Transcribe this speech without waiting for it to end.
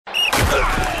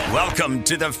Welcome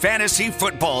to the Fantasy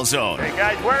Football Zone. Hey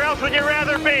guys, where else would you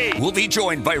rather be? We'll be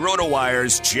joined by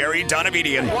RotoWire's Jerry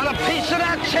Donabedian. Want a piece of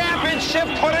that championship?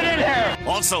 Put it in here.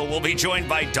 Also, we'll be joined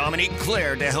by Dominique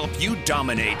Claire to help you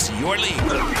dominate your league.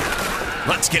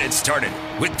 Let's get it started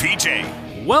with PJ.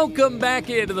 Welcome back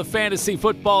into the Fantasy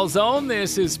Football Zone.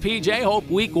 This is PJ. Hope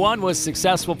week one was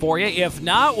successful for you. If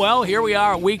not, well, here we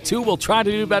are. Week two, we'll try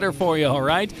to do better for you, all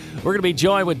right? We're going to be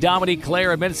joined with Dominique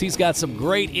Claire. Admits he's got some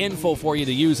great info for you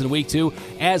to use in week two,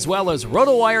 as well as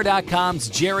RotoWire.com's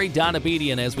Jerry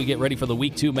Donabedian as we get ready for the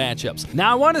week two matchups.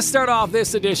 Now, I want to start off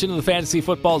this edition of the Fantasy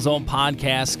Football Zone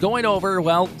podcast going over,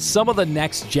 well, some of the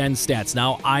next-gen stats.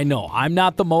 Now, I know I'm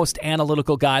not the most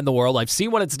analytical guy in the world. I've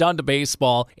seen what it's done to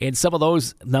baseball, and some of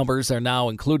those numbers are now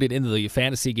included into the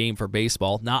fantasy game for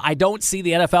baseball. Now, I don't see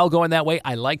the NFL going that way.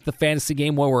 I like the fantasy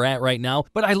game where we're at right now,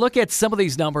 but I look at some of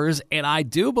these numbers, and I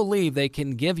do believe they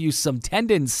can give you some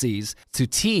tendencies to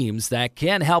teams that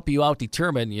can help you out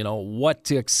determine, what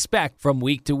to expect from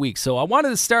week to week. So I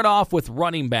wanted to start off with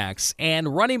running backs,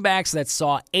 and running backs that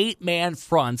saw 8-man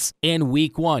fronts in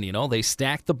week one. They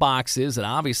stacked the boxes, and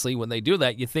obviously when they do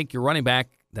that, you think your running back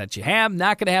that you have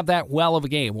not going to have that well of a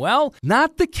game. Well,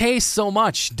 not the case so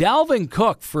much. Dalvin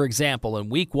Cook, for example, in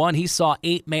week one, he saw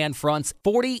 8-man fronts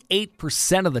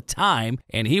 48% of the time,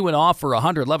 and he went off for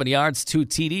 111 yards, 2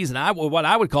 TDs, and what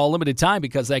I would call limited time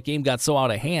because that game got so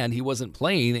out of hand, he wasn't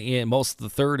playing in most of the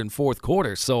third and fourth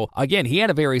quarter. So, again, he had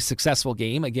a very successful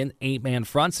game. Again, 8-man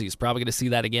fronts. He's probably going to see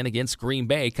that again against Green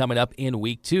Bay coming up in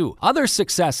week two. Other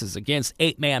successes against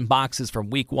 8-man boxes from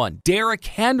week one. Derrick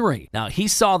Henry. Now, he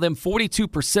saw them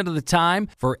 42% of the time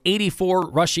for 84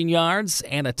 rushing yards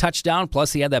and a touchdown,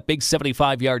 plus he had that big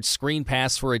 75-yard screen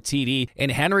pass for a TD. And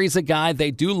Henry's a guy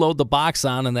they do load the box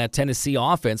on in that Tennessee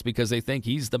offense because they think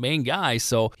he's the main guy,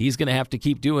 so he's going to have to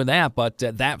keep doing that. But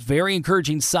that very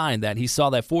encouraging sign that he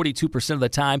saw that 42% of the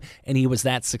time and he was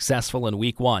that successful in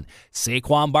week one.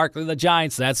 Saquon Barkley, the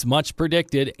Giants, that's much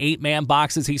predicted. 8-man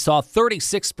boxes, he saw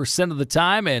 36% of the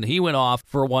time and he went off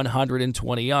for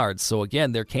 120 yards. So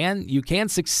again, you can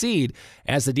succeed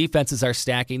as the defenses are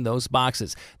stacking those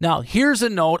boxes. Now, here's a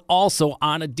note also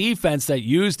on a defense that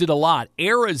used it a lot.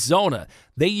 Arizona,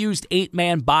 they used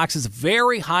 8-man boxes,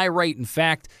 very high rate. In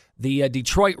fact, the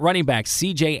Detroit running backs,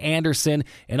 C.J. Anderson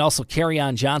and also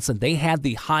Kerryon Johnson, they had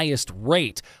the highest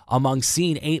rate among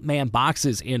seeing 8-man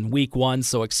boxes in week one,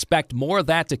 so expect more of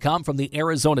that to come from the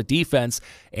Arizona defense.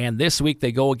 And this week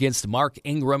they go against Mark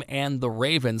Ingram and the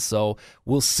Ravens, so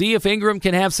we'll see if Ingram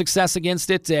can have success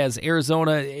against it, as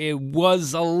Arizona it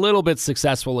was a little bit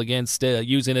successful against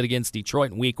using it against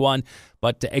Detroit in week one.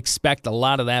 But to expect a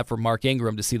lot of that for Mark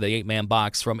Ingram to see the 8-man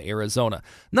box from Arizona.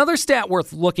 Another stat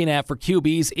worth looking at for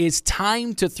QBs is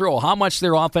time to throw, how much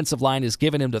their offensive line is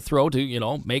giving him to throw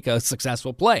to, make a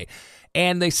successful play.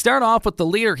 And they start off with the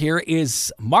leader here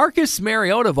is Marcus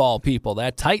Mariota, of all people.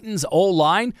 That Titans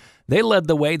O-line, they led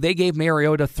the way. They gave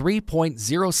Mariota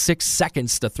 3.06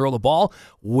 seconds to throw the ball,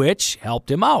 which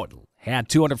helped him out. Had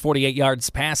 248 yards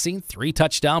passing, 3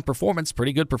 touchdown performance.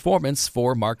 Pretty good performance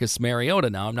for Marcus Mariota.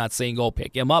 Now, I'm not saying go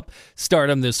pick him up, start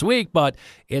him this week, but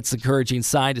it's an encouraging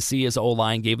sign to see his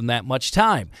O-line gave him that much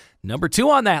time. Number 2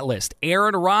 on that list,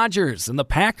 Aaron Rodgers and the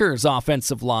Packers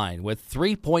offensive line with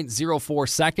 3.04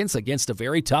 seconds against a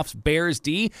very tough Bears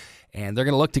D. And they're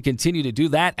going to look to continue to do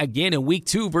that again in week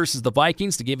 2 versus the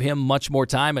Vikings to give him much more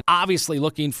time. And obviously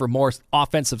looking for more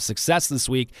offensive success this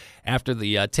week after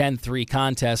the 10-3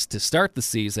 contest to start the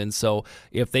season. So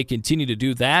if they continue to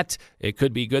do that, it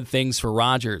could be good things for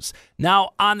Rodgers.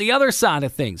 Now, on the other side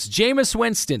of things, Jameis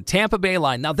Winston, Tampa Bay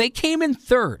line. Now, they came in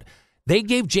third. They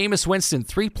gave Jameis Winston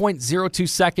 3.02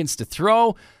 seconds to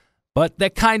throw, but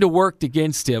that kind of worked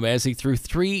against him as he threw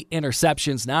 3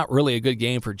 interceptions. Not really a good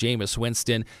game for Jameis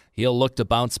Winston. He'll look to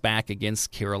bounce back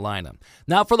against Carolina.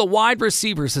 Now, for the wide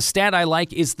receivers, the stat I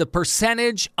like is the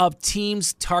percentage of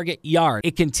team's target yard.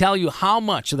 It can tell you how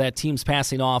much of that team's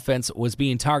passing offense was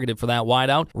being targeted for that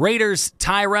wideout. Raiders,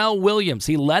 Tyrell Williams,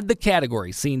 he led the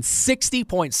category, seeing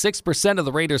 60.6% of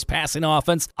the Raiders' passing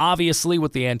offense. Obviously,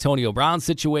 with the Antonio Brown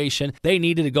situation, they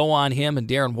needed to go on him and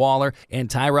Darren Waller. And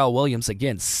Tyrell Williams,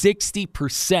 again,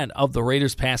 60% of the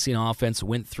Raiders' passing offense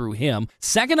went through him.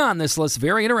 Second on this list,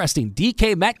 very interesting,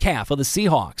 DK Metcalf of the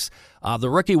Seahawks. The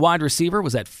rookie wide receiver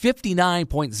was at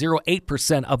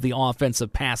 59.08% of the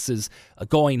offensive passes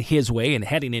going his way and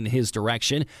heading in his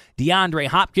direction. DeAndre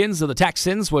Hopkins of the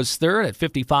Texans was third at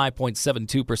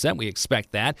 55.72%. We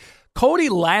expect that. Cody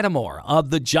Lattimore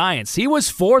of the Giants, he was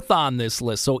fourth on this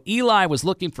list, so Eli was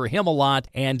looking for him a lot,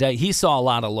 and he saw a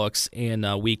lot of looks in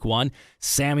week one.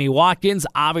 Sammy Watkins,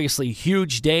 obviously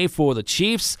huge day for the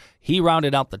Chiefs. He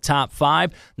rounded out the top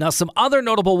 5. Now, some other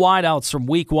notable wideouts from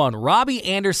week 1. Robbie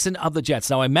Anderson of the Jets.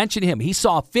 Now, I mentioned him. He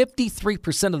saw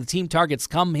 53% of the team targets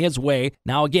come his way.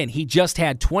 Now, again, he just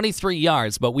had 23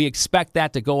 yards, but we expect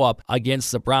that to go up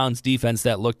against the Browns defense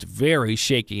that looked very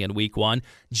shaky in week 1.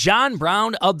 John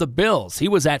Brown of the Bills. He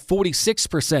was at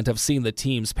 46% of seeing the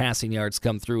team's passing yards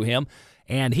come through him.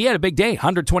 And he had a big day,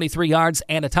 123 yards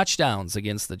and a touchdowns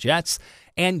against the Jets.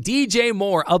 And DJ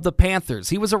Moore of the Panthers,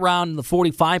 he was around the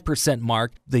 45%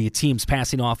 mark, the team's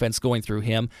passing offense going through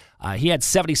him. He had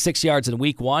 76 yards in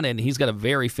week 1, and he's got a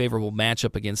very favorable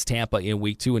matchup against Tampa in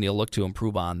week 2, and he'll look to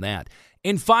improve on that.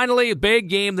 And finally, a big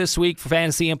game this week for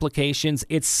fantasy implications.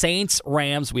 It's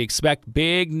Saints-Rams. We expect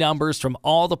big numbers from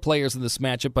all the players in this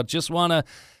matchup, but just want to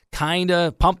kind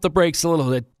of pump the brakes a little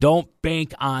bit. Don't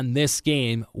bank on this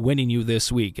game winning you this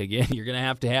week. Again, you're going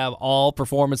to have all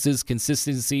performances,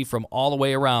 consistency from all the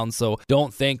way around. So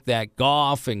don't think that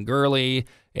Goff and Gurley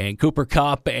and Cooper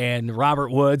Kupp and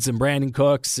Robert Woods and Brandon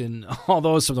Cooks and all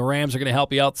those from the Rams are going to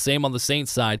help you out. Same on the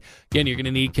Saints side. Again, you're going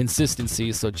to need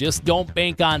consistency. So just don't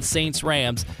bank on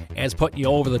Saints-Rams as putting you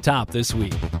over the top this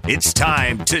week. It's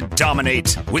time to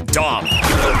dominate with Dom.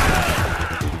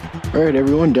 All right,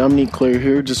 everyone, Dominique Claire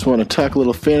here. Just want to talk a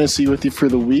little fantasy with you for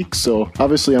the week. So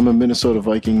obviously I'm a Minnesota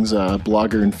Vikings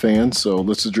blogger and fan, so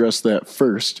let's address that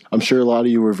first. I'm sure a lot of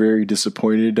you were very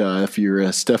disappointed if you're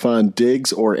a Stephon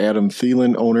Diggs or Adam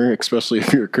Thielen owner, especially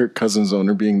if you're a Kirk Cousins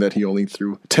owner, being that he only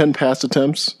threw 10 pass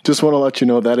attempts. Just want to let you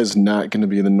know that is not going to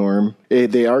be the norm.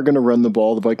 They are going to run the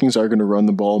ball. The Vikings are going to run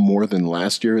the ball more than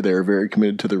last year. They're very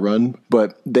committed to the run,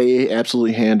 but they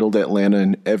absolutely handled Atlanta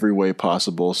in every way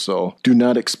possible, so do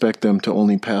not expect them to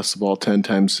only pass the ball 10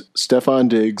 times. Stephon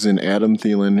Diggs and Adam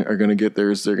Thielen are going to get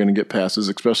theirs. They're going to get passes,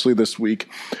 especially this week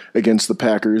against the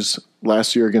Packers.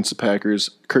 Last year against the Packers,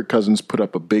 Kirk Cousins put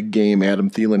up a big game. Adam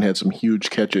Thielen had some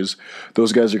huge catches.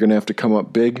 Those guys are going to have to come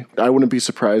up big. I wouldn't be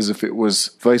surprised if it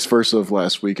was vice versa of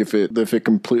last week, if it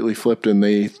completely flipped and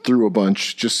they threw a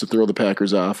bunch just to throw the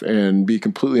Packers off and be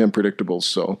completely unpredictable.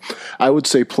 So I would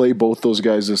say play both those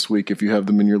guys this week if you have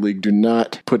them in your league. Do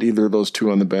not put either of those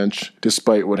two on the bench,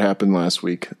 despite what happened last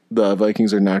week. The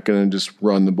Vikings are not going to just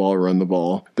run the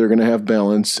ball. They're going to have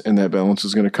balance, and that balance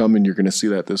is going to come, and you're going to see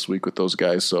that this week with those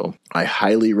guys. So I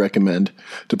highly recommend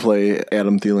to play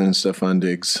Adam Thielen and Stephon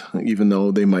Diggs, even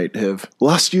though they might have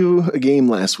lost you a game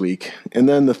last week. And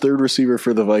then the third receiver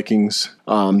for the Vikings,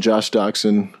 Josh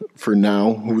Doctson, for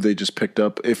now, who they just picked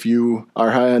up. If you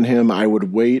are high on him, I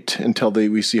would wait until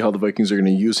we see how the Vikings are going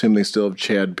to use him. They still have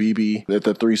Chad Beebe at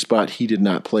the 3 spot. He did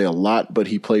not play a lot, but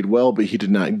he played well, but he did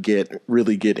not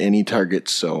really get any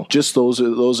targets. So just those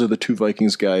are the 2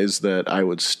 Vikings guys that I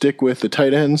would stick with. The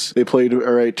tight ends, they played all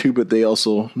right too, but they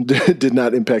also did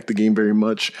not impact the game very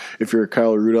much. If you're a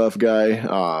Kyle Rudolph guy,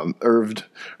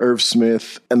 Irv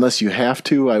Smith, unless you have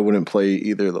to, I wouldn't play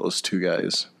either of those 2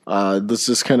 guys. Let's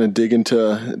just kind of dig into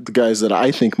the guys that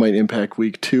I think might impact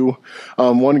week 2.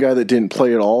 One guy that didn't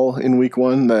play at all in week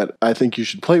 1 that I think you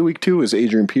should play week 2 is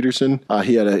Adrian Peterson.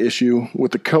 He had an issue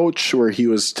with the coach where he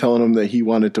was telling him that he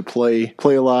wanted to play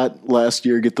a lot last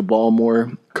year, get the ball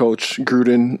more. Coach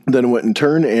Gruden then went and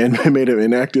turned and made him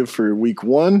inactive for week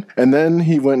 1. And then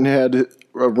he went and had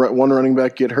one running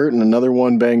back get hurt and another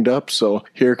one banged up. So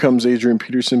here comes Adrian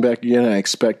Peterson back again. I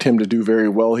expect him to do very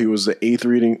well. He was the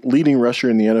 8th leading rusher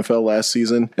in the NFL last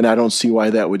season, and I don't see why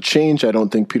that would change. I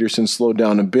don't think Peterson slowed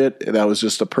down a bit. That was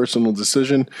just a personal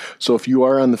decision. So if you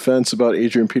are on the fence about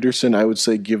Adrian Peterson, I would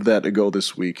say give that a go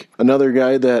this week. Another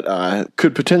guy that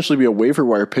could potentially be a waiver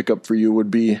wire pickup for you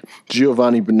would be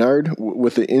Giovanni Bernard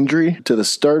with the injury to the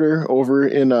starter over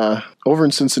in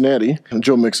Cincinnati,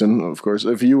 Joe Mixon, of course.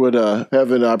 If you would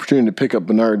have an opportunity to pick up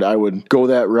Bernard, I would go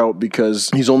that route because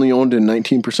he's only owned in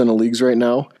 19% of leagues right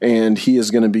now, and he is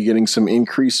going to be getting some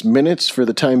increased minutes for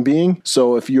the time being.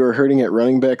 So if you are hurting at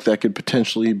running back, that could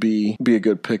potentially be a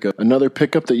good pickup. Another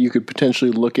pickup that you could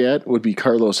potentially look at would be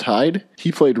Carlos Hyde.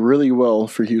 He played really well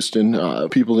for Houston.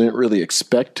 People didn't really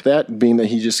expect that, being that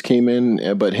he just came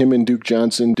in, but him and Duke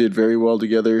Johnson did very well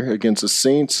together against the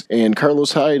Saints. And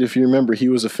Carlos Hyde, if you remember, he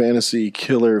was a fantasy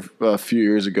killer a few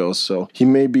years ago, so he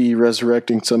may be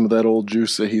resurrecting some of that old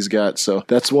juice that he's got. So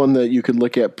that's one that you could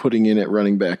look at putting in at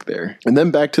running back there. And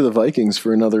then back to the Vikings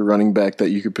for another running back that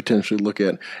you could potentially look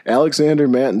at. Alexander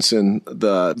Mattinson,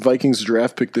 the Vikings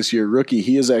draft pick this year, rookie,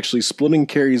 he is actually splitting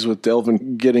carries with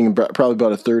Delvin, getting probably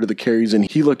about a third of the carries, and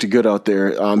he looked good out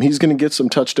there. He's going to get some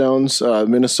touchdowns.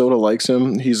 Minnesota likes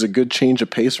him. He's a good change of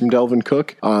pace from Delvin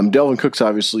Cook. Delvin Cook's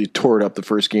obviously tore it up the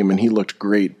first game, and he looked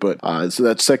great. But so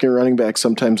that second running back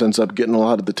sometimes ends up getting a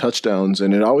lot of the touchdowns,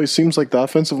 and it always seems like the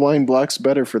offensive line blocks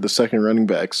better for the second running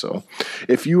back. So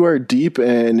if you are deep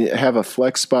and have a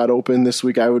flex spot open this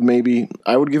week, I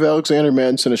would give Alexander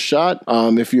Mattison a shot.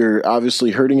 If you're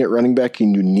obviously hurting at running back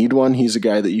and you need one, he's a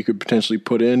guy that you could potentially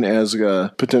put in as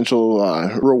a potential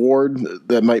reward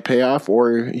that might pay off,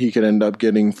 or he could end up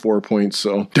getting 4 points.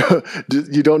 So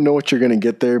you don't know what you're going to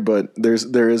get there, but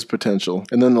there is potential.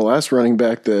 And then the last running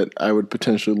back that I would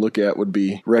potentially look at would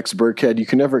be Rex Burkhead. You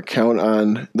can never count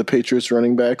on the Patriots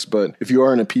running backs, but if you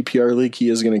are in a PPR league, he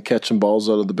is going to catch some balls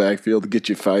out of the backfield to get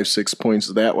you 5-6 points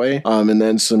that way. And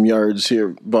then some yards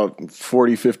here, about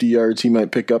 40, 50 yards he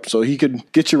might pick up. So he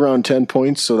could get you around 10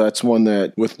 points. So that's one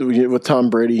that with Tom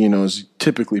Brady, is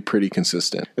typically pretty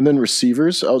consistent. And then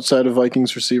receivers, outside of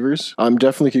Vikings receivers,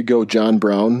 definitely could go John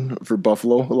Brown for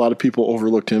Buffalo. A lot of people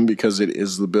overlooked him because it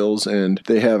is the Bills, and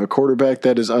they have a quarterback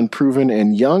that is unproven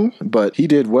and young, but he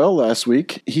did well last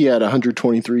week. He had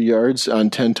 123 yards on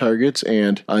 10 targets,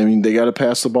 and they got to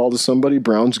pass the ball to somebody.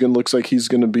 Brown's looks like he's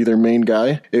going to be their main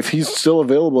guy. If he's still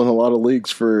available in a lot of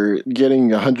leagues for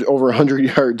getting over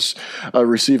 100 yards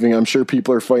receiving, I'm sure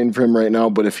people are fighting for him right now,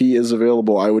 but if he is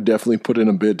available, I would definitely put in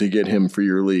a bid to get him for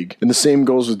your league. And the same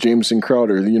goes with Jamison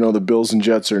Crowder. The Bills and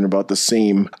Jets are in about the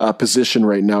same position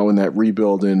right now in that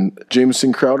rebuild, and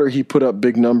Jamison Crowder, he put up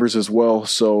big numbers as well,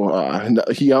 so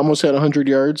he almost had 100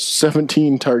 yards,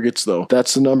 17 targets though.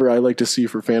 That's the number I like to see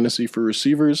for fantasy for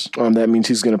receivers. That means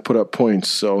he's going to put up points,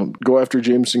 so go after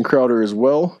Jamison Crowder as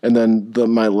well. And then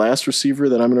my last receiver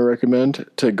that I'm going to recommend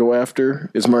to go after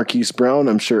is Marquise Brown.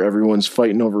 I'm sure everyone's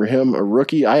fighting over him, a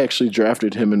rookie. I actually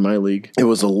drafted him in my league. It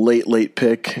was a late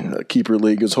pick. Keeper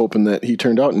league is hoping that he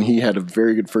turned out, and he had a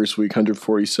very good first week,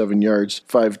 147 yards,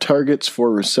 5 targets,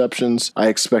 4 receptions. I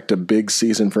expect a big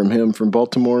season from him from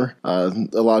Baltimore. A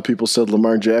lot of people said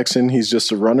Lamar Jackson, he's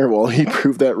just a runner. Well, he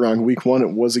proved that wrong. Week 1,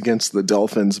 it was against the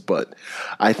Dolphins, but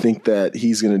I think that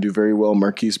he's going to do very well.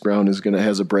 Marquise Brown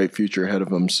has a bright future ahead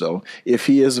of him. So if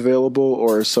he is available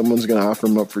or someone's going to offer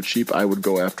him up for cheap, I would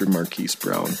go after Marquise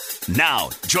Brown. Now,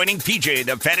 joining PJ,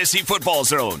 the Fantasy Football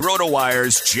Zone,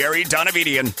 RotoWire's Jerry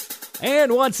Donavedian.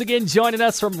 And once again, joining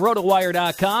us from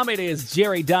RotoWire.com, it is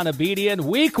Jerry Donabedian.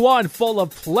 Week 1 full of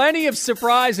plenty of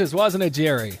surprises, wasn't it,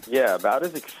 Jerry? Yeah, about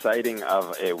as exciting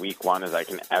of a Week 1 as I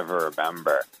can ever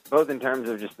remember, both in terms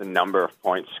of just the number of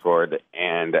points scored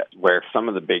and where some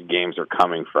of the big games are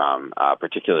coming from,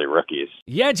 particularly rookies.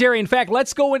 Yeah, Jerry, in fact,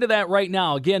 let's go into that right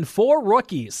now. Again, 4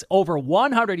 rookies, over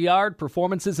 100-yard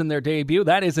performances in their debut.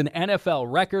 That is an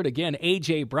NFL record. Again,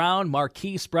 A.J. Brown,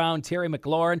 Marquise Brown, Terry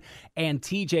McLaurin, and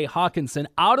T.J. Hawkinson.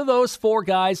 Out of those 4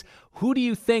 guys, who do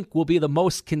you think will be the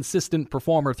most consistent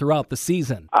performer throughout the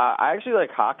season? I actually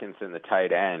like Hawkinson, the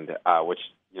tight end, which,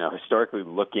 historically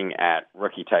looking at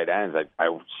rookie tight ends,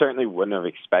 I certainly wouldn't have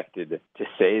expected to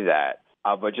say that.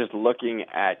 But just looking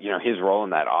at, his role in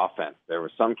that offense, there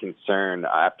was some concern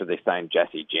after they signed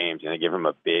Jesse James, give him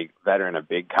a big veteran, a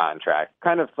big contract.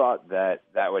 Kind of thought that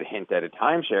would hint at a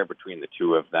timeshare between the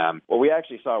two of them. What we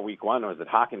actually saw Week 1 was that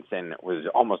Hawkinson was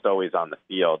almost always on the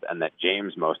field and that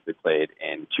James mostly played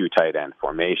in 2 tight end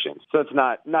formations. So it's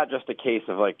not just a case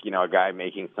of a guy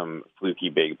making some fluky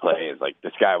big plays.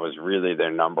 This guy was really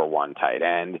their number 1 tight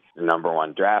end, their number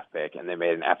 1 draft pick, and they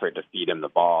made an effort to feed him the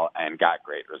ball and got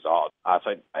great results.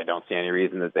 So I don't see any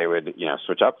reason that they would,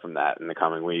 switch up from that in the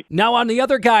coming week. Now, on the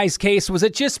other guy's case, was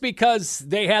it just because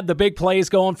they had the big plays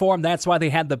going for them? That's why they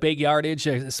had the big yardage,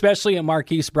 especially in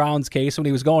Marquise Brown's case when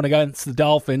he was going against the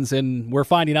Dolphins, and we're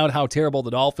finding out how terrible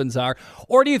the Dolphins are.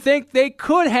 Or do you think they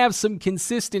could have some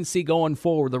consistency going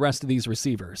forward, the rest of these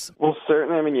receivers? Well,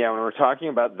 certainly. When we're talking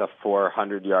about the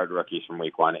 400-yard rookies from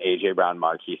Week 1, A.J. Brown,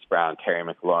 Marquise Brown, Terry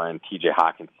McLaurin, T.J.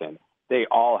 Hawkinson, they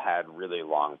all had really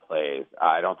long plays.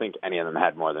 I don't think any of them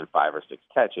had more than 5 or 6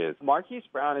 catches. Marquise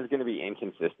Brown is going to be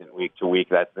inconsistent week to week.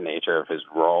 That's the nature of his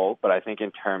role. But I think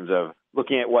in terms of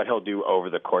looking at what he'll do over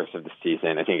the course of the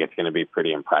season, I think it's going to be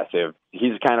pretty impressive.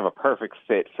 He's kind of a perfect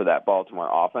fit for that Baltimore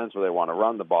offense where they want to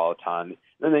run the ball a ton.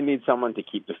 Then they need someone to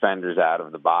keep defenders out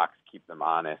of the box, keep them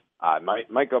honest.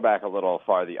 Might go back a little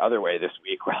far the other way this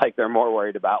week, where they're more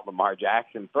worried about Lamar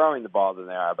Jackson throwing the ball than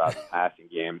they are about the passing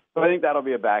game. So I think that'll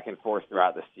be a back and forth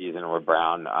throughout the season, where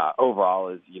Brown overall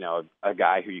is a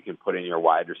guy who you can put in your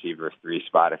wide receiver 3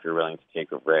 spot if you're willing to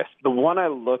take a risk. The one I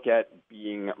look at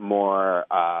being more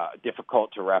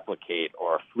difficult to replicate,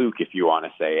 or a fluke if you want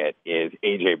to say it, is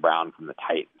A.J. Brown from the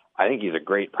Titans. I think he's a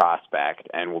great prospect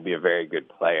and will be a very good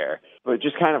player. But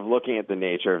just kind of looking at the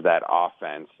nature of that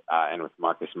offense, and with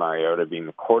Marcus Mariota being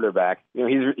the quarterback,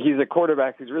 he's a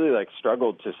quarterback who's really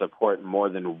struggled to support more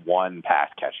than one pass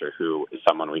catcher who is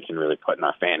someone we can really put in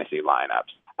our fantasy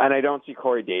lineups. And I don't see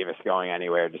Corey Davis going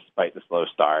anywhere despite the slow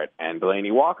start. And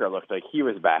Delaney Walker looked like he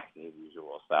was back to his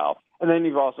usual self. And then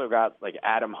you've also got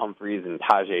Adam Humphries and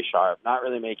Tajay Sharp not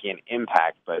really making an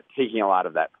impact, but taking a lot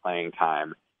of that playing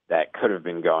time that could have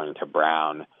been going to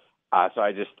Brown. So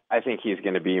I think he's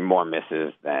going to be more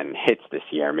misses than hits this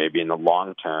year. Maybe in the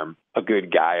long term, a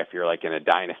good guy if you're in a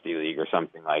dynasty league or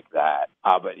something like that.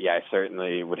 But yeah, I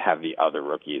certainly would have the other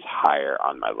rookies higher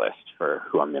on my list for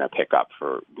who I'm going to pick up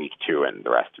for week 2 and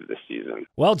the rest of the season.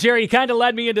 Well, Jerry, you kind of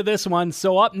led me into this one.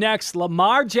 So up next,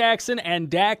 Lamar Jackson and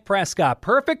Dak Prescott.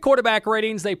 Perfect quarterback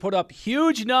ratings. They put up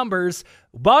huge numbers,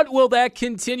 but will that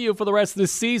continue for the rest of the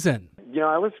season?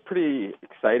 I was pretty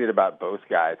excited about both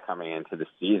guys coming into the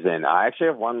season. I actually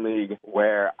have one league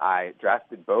where I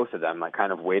drafted both of them. I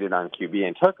kind of waited on QB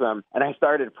and took them, and I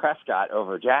started Prescott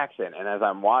over Jackson. And as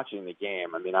I'm watching the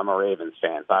game, I'm a Ravens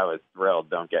fan, so I was thrilled,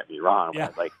 don't get me wrong. But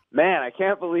I was man, I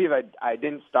can't believe I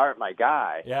didn't start my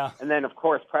guy. Yeah. And then, of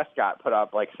course, Prescott put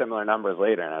up similar numbers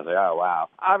later, and I was like, oh, wow.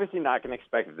 Obviously not going to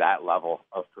expect that level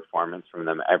of performance from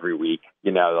them every week.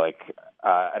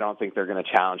 I don't think they're going to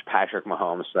challenge Patrick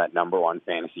Mahomes for that number one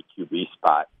fantasy QB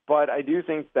spot. But I do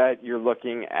think that you're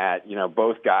looking at,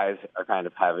 both guys are kind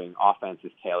of having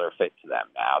offenses tailor fit to them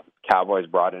now. The Cowboys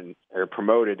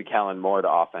promoted Kellen Moore to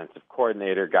offensive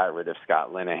coordinator, got rid of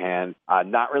Scott Linehan.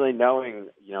 Not really knowing,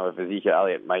 if Ezekiel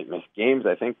Elliott might miss games,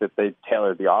 I think that they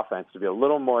tailored the offense to be a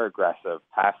little more aggressive,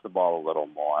 pass the ball a little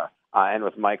more. And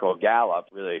with Michael Gallup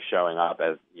really showing up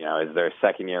as their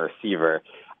second-year receiver,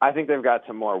 I think they've got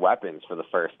some more weapons for the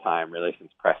first time, really,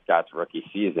 since Prescott's rookie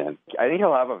season. I think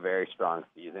he'll have a very strong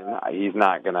season. He's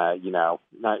not gonna,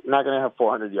 not gonna have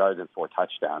 400 yards and 4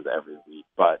 touchdowns every week,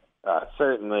 but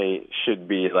certainly should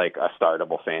be a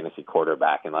startable fantasy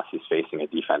quarterback unless he's facing a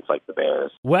defense like the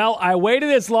Bears. Well, I waited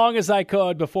as long as I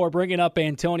could before bringing up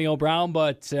Antonio Brown,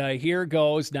 but here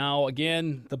goes. Now,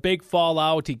 again, the big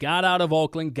fallout. He got out of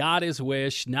Oakland, got his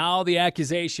wish. Now the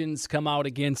accusations come out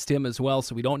against him as well,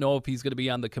 so we don't know if he's going to be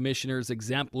on the commissioner's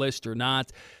exempt list or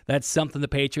not. That's something the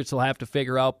Patriots will have to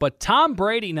figure out. But Tom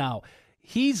Brady now,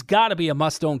 he's got to be a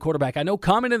must-own quarterback. I know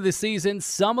coming into the season,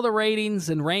 some of the ratings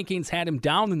and rankings had him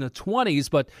down in the 20s,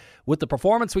 but with the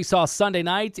performance we saw Sunday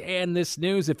night and this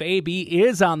news, if AB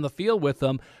is on the field with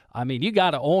them, you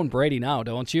got to own Brady now,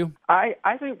 don't you? I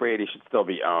think Brady should still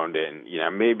be owned in,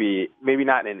 maybe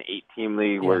not in an 8-team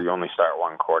league where you only start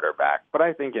one quarterback, but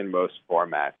I think in most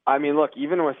formats. Look,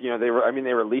 even with, they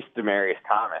released Demaryius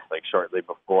Thomas shortly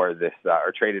before this,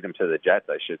 or traded him to the Jets,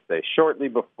 I should say, shortly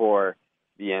before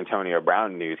the Antonio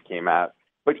Brown news came out.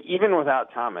 But even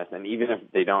without Thomas, and even if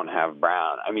they don't have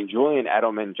Brown, Julian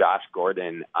Edelman, Josh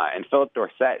Gordon, and Philip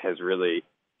Dorsett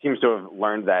seems to have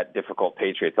learned that difficult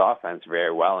Patriots offense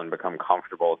very well and become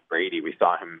comfortable with Brady. We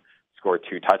saw him score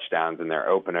 2 touchdowns in their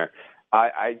opener.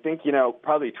 I think,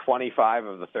 probably 25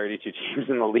 of the 32 teams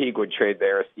in the league would trade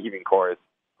their receiving corps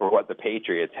for what the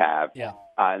Patriots have. Yeah.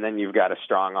 And then you've got a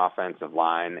strong offensive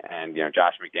line and,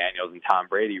 Josh McDaniels and Tom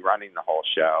Brady running the whole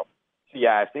show.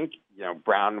 Yeah, I think,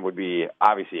 Brown would be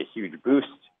obviously a huge boost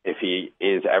if he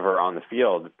is ever on the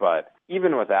field. But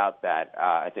even without that,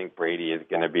 I think Brady is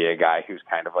going to be a guy who's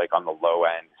kind of on the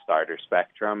low-end starter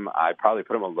spectrum. I'd probably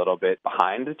put him a little bit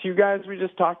behind the 2 guys we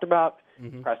just talked about,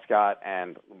 Prescott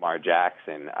and Lamar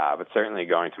Jackson. But certainly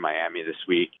going to Miami this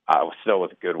week, still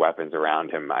with good weapons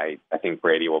around him, I think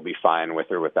Brady will be fine with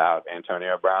or without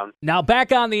Antonio Brown. Now,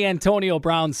 back on the Antonio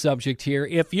Brown subject here.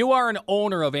 If you are an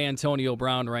owner of Antonio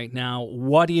Brown right now,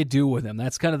 what do you do with him?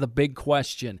 That's kind of the big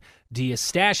question. Do you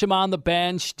stash him on the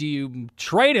bench? Do you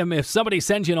trade him? If somebody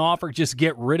sends you an offer, just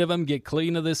get rid of him, get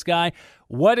clean of this guy.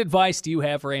 What advice do you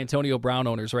have for Antonio Brown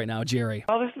owners right now, Jerry?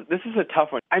 Well, this is a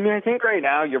tough one. I think right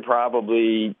now you're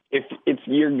probably,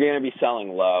 you're going to be selling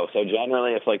low. So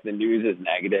generally, if the news is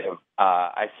negative,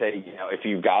 I say, if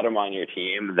you've got him on your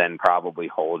team, then probably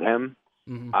hold him.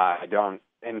 Mm-hmm.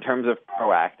 In terms of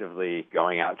proactively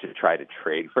going out to try to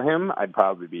trade for him, I'd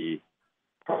probably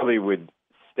would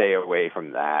stay away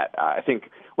from that. I think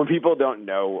when people don't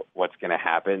know what's going to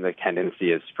happen, the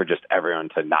tendency is for just everyone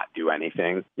to not do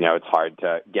anything. It's hard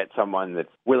to get someone that's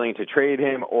willing to trade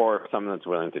him or someone that's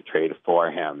willing to trade for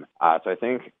him. So I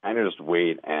think kind of just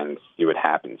wait and see what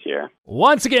happens here.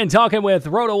 Once again, talking with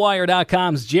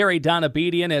RotoWire.com's Jerry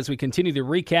Donabedian as we continue to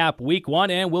recap Week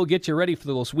 1, and we'll get you ready for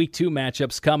those Week 2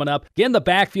 matchups coming up. Again, the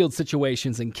backfield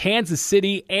situations in Kansas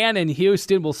City and in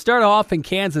Houston. We'll start off in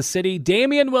Kansas City.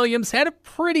 Damian Williams had a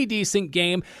pretty decent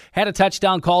game. Had a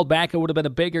touchdown called back. It would have been a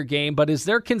bigger game. But is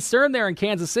there concern there in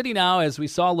Kansas City now as we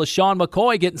saw LaShawn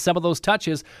McCoy getting some of those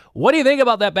touches? What do you think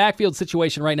about that backfield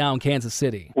situation right now in Kansas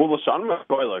City? Well, LaShawn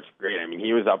McCoy looks great. I mean,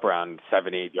 he was up around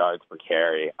 7-8 yards per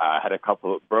carry.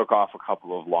 Broke off a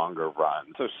couple of longer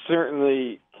runs. So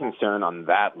certainly concern on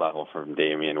that level from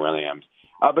Damian Williams.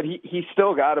 But he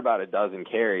still got about a dozen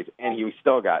carries, and he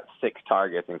still got 6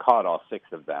 targets and caught all 6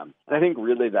 of them. And I think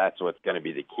really that's what's going to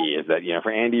be the key is that,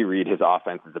 for Andy Reid, his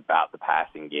offense is about the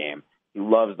passing game. He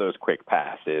loves those quick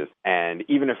passes. And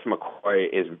even if McCoy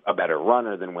is a better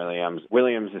runner than Williams,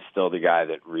 Williams is still the guy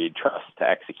that Reid trusts to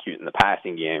execute in the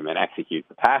passing game and execute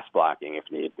the pass blocking if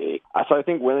need be. So I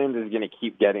think Williams is going to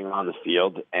keep getting on the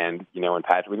field. And,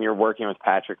 when you're working with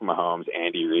Patrick Mahomes,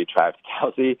 Andy Reid, Travis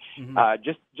Kelce,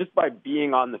 just by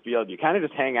being on the field, you kind of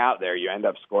just hang out there. You end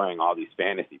up scoring all these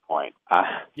fantasy points.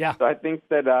 So I think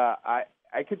that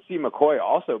I could see McCoy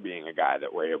also being a guy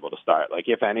that we're able to start. Like,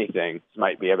 if anything, this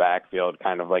might be a backfield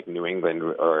kind of like New England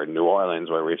or New Orleans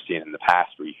where we've seen in the past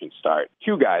where you can start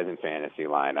 2 guys in fantasy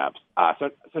lineups.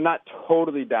 So not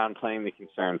totally downplaying the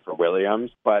concern for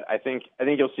Williams, but I think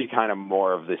you'll see kind of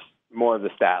more of the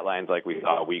stat lines like we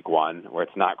saw week 1, where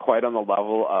it's not quite on the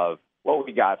level of what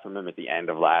we got from him at the end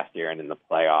of last year and in the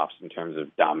playoffs in terms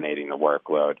of dominating the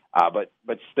workload.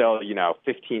 But still,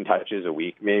 15 touches a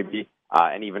week maybe.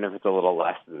 And even if it's a little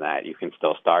less than that, you can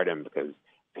still start him because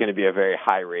it's going to be a very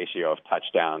high ratio of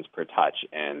touchdowns per touch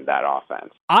in that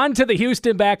offense. On to the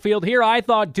Houston backfield here. I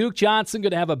thought Duke Johnson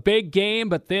going to have a big game,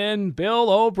 but then Bill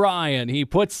O'Brien, he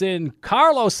puts in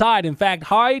Carlos Hyde. In fact,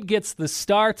 Hyde gets the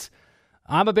start.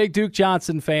 I'm a big Duke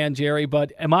Johnson fan, Jerry,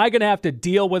 but am I going to have to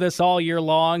deal with this all year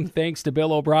long thanks to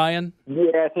Bill O'Brien?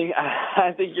 Yeah,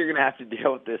 I think you're going to have to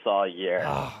deal with this all year.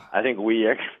 I think we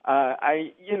are.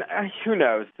 Who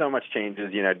knows? So much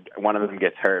changes. One of them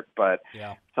gets hurt, but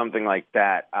something like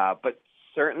that. But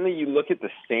certainly, you look at the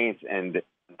Saints and the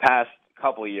past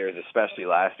couple of years, especially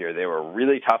last year, they were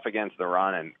really tough against the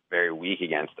run and very weak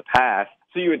against the pass.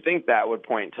 So you would think that would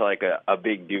point to like a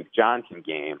big Duke Johnson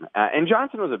game. And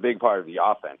Johnson was a big part of the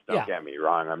offense. Don't get me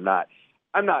wrong.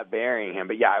 I'm not burying him,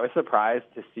 but I was surprised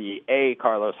to see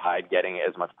Carlos Hyde getting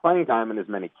as much playing time and as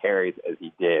many carries as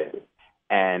he did,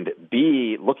 and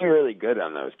B, looking really good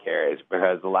on those carries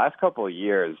because the last couple of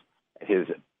years, his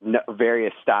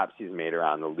various stops he's made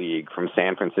around the league, from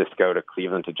San Francisco to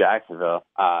Cleveland to Jacksonville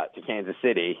to Kansas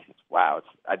City. Wow,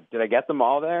 did I get them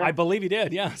all there? I believe you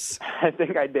did. Yes, I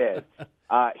think I did.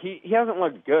 He hasn't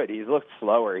looked good. He's looked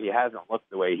slower. He hasn't looked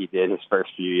the way he did his first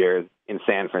few years in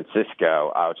San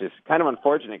Francisco, which is kind of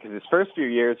unfortunate because his first few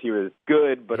years he was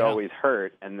good but always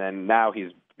hurt, and then now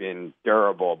he's been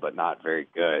durable but not very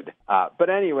good. But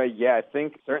anyway, I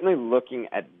think certainly looking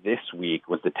at this week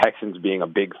with the Texans being a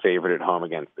big favorite at home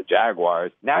against the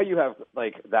Jaguars, now you have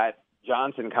like that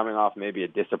Johnson coming off maybe a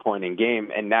disappointing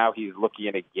game, and now he's looking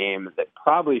at a game that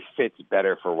probably fits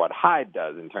better for what Hyde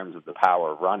does in terms of the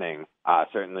power running.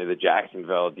 Certainly the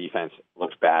Jacksonville defense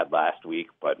looked bad last week,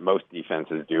 but most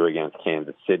defenses do against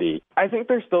Kansas City. I think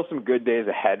there's still some good days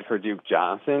ahead for Duke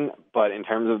Johnson, but in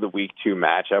terms of the week 2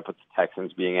 matchup with the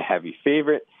Texans being a heavy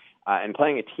favorite, and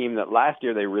playing a team that last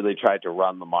year they really tried to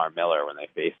run Lamar Miller when they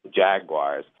faced the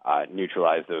Jaguars,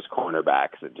 neutralize those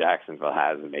cornerbacks that Jacksonville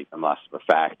has and make them less of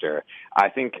a factor. I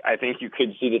think you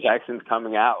could see the Texans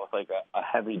coming out with like a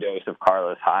heavy dose of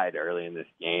Carlos Hyde early in this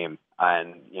game,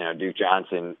 and Duke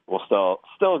Johnson will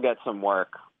still get some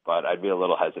work, but I'd be a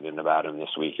little hesitant about him this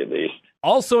week at least.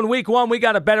 Also in week 1, we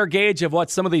got a better gauge of what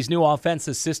some of these new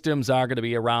offensive systems are going to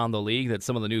be around the league that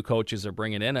some of the new coaches are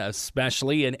bringing in,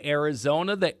 especially in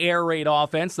Arizona, the air raid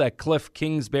offense that Cliff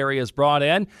Kingsbury has brought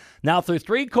in. Now, through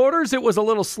 3 quarters, it was a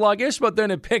little sluggish, but then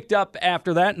it picked up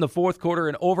after that in the 4th quarter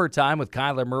in overtime with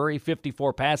Kyler Murray,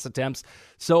 54 pass attempts.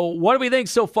 So what do we think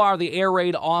so far of the air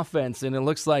raid offense? And it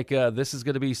looks like this is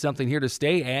going to be something here to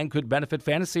stay and could benefit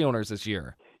fantasy owners this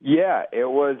year. Yeah, it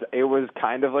was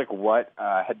kind of like what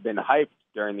had been hyped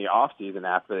during the offseason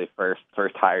after they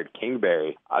first hired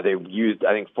Kingsbury. They used,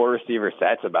 I think, 4 receiver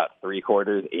sets about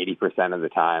 3/4, 80% of the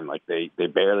time. Like they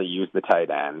barely used the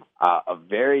tight end. A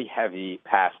very heavy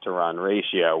pass to run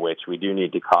ratio, which we do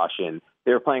need to caution.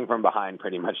 They were playing from behind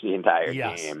pretty much the entire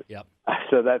game. Yep.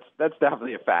 So that's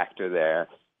definitely a factor there.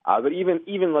 But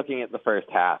even looking at the first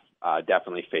half,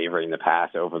 definitely favoring the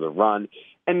pass over the run.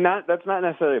 And that's not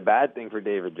necessarily a bad thing for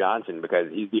David Johnson because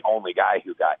he's the only guy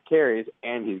who got carries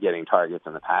and he's getting targets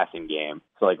in the passing game.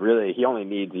 So like really he only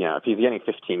needs, if he's getting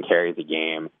 15 carries a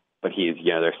game, but he's,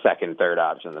 their second, third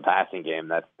option in the passing game,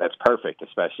 that's perfect,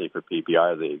 especially for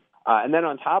PPR leagues. And then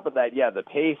on top of that, the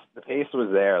pace was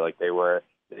there. Like they were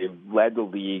They've led the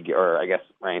league, or I guess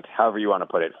ranked, however you want to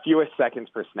put it, fewest seconds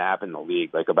per snap in the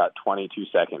league, like about 22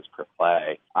 seconds per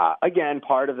play. Again,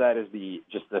 part of that is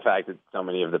just the fact that so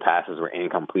many of the passes were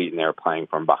incomplete and they were playing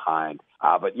from behind.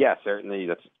 But yeah, certainly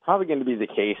that's probably going to be the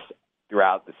case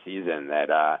throughout the season,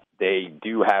 that they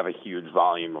do have a huge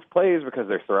volume of plays because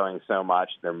they're throwing so much.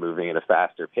 They're moving at a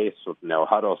faster pace with no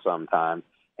huddle sometimes.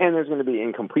 And there's going to be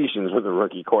incompletions with a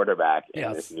rookie quarterback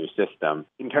in this new system.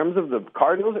 In terms of the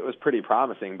Cardinals, it was pretty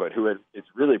promising, but it's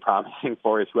really promising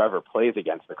for is whoever plays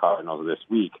against the Cardinals this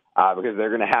week, because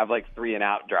they're going to have like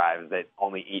 3-and-out drives that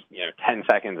only eat 10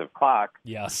 seconds of clock.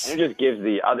 Yes, and it just gives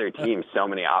the other team so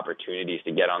many opportunities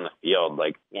to get on the field.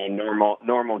 Like a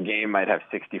normal game might have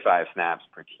 65 snaps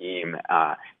per team.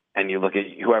 And you look at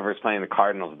whoever's playing the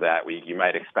Cardinals that week, you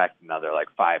might expect another like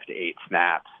 5 to 8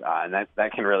 snaps. And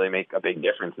that can really make a big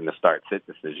difference in the start-sit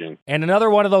decision. And another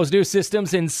one of those new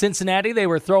systems in Cincinnati, they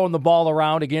were throwing the ball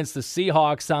around against the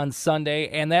Seahawks on Sunday.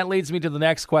 And that leads me to the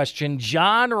next question.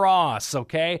 John Ross,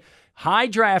 okay? High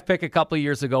draft pick a couple of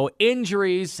years ago.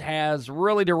 Injuries has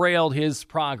really derailed his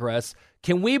progress.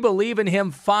 Can we believe in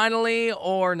him finally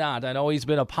or not? I know he's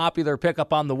been a popular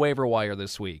pickup on the waiver wire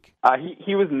this week.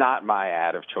 He was not my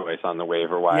ad of choice on the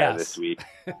waiver wire this week.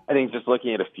 I think just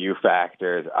looking at a few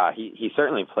factors, he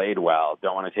certainly played well.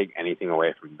 Don't want to take anything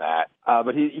away from that.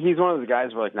 But he's one of those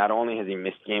guys where, like, not only has he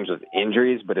missed games with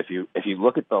injuries, but if you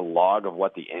look at the log of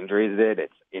what the injuries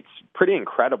did, it's pretty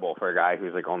incredible for a guy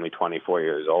who's like only 24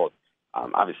 years old.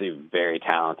 Obviously very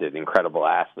talented, incredible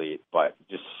athlete, but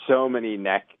just so many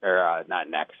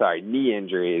knee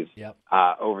injuries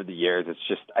over the years. It's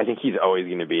just, I think he's always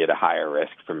going to be at a higher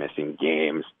risk for missing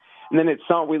games. And then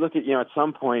we look at, at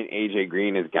some point, A.J.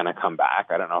 Green is going to come back.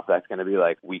 I don't know if that's going to be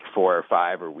like week 4 or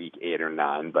 5 or week 8 or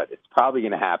 9, but it's probably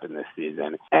going to happen this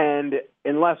season. And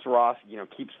unless Ross,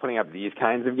 keeps putting up these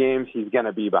kinds of games, he's going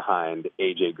to be behind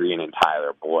A.J. Green and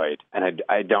Tyler Boyd. And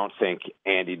I don't think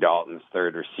Andy Dalton's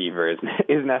third receiver is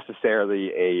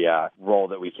necessarily a role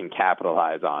that we can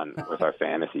capitalize on with our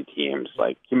fantasy teams.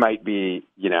 Like, he might be,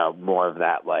 more of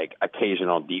that, like,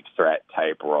 occasional deep threat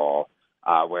type role.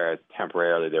 Whereas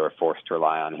temporarily they were forced to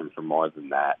rely on him for more than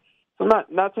that. So I'm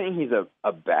not saying he's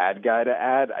a bad guy to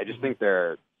add. I just think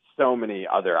there are so many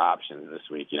other options this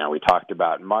week. We talked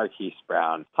about Marquise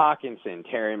Brown, Hawkinson,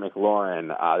 Terry McLaurin.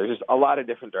 There's just a lot of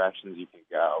different directions you can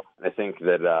go. And I think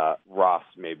that Ross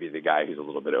may be the guy who's a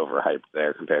little bit overhyped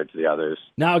there compared to the others.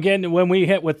 Now, again, when we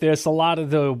hit with this, a lot of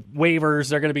the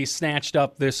waivers are going to be snatched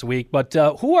up this week. But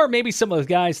who are maybe some of the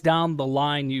guys down the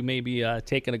line you may be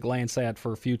taking a glance at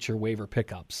for future waiver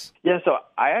pickups? Yeah, so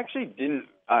I actually didn't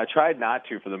tried not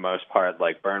to, for the most part,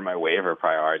 like burn my waiver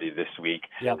priority this week.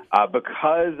 Yep.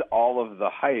 Because all of the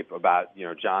hype about,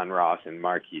 John Ross and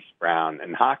Marquise Brown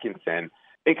and Hawkinson,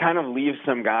 it kind of leaves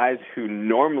some guys who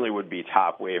normally would be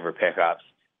top waiver pickups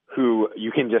who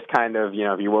you can just kind of,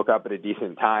 if you woke up at a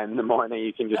decent time in the morning,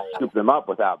 you can just scoop them up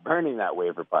without burning that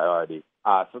waiver priority.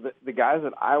 So the guys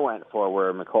that I went for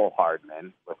were Mecole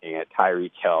Hardman, looking at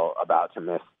Tyreek Hill about to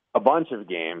miss a bunch of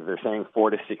games. They're saying 4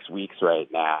 to 6 weeks right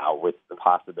now with the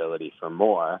possibility for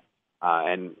more.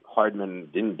 And Hardman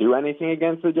didn't do anything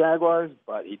against the Jaguars,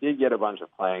 but he did get a bunch of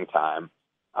playing time,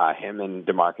 him and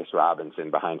Demarcus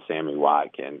Robinson behind Sammy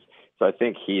Watkins. So I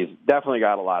think he's definitely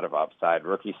got a lot of upside.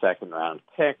 Rookie second-round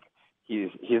pick. He's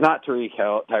not Tyreek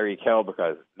Hill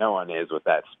because no one is with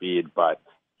that speed, but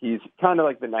he's kind of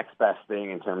like the next best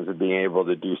thing in terms of being able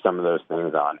to do some of those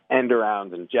things on end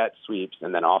arounds and jet sweeps,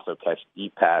 and then also catch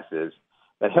deep passes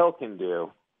that Hill can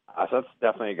do. So that's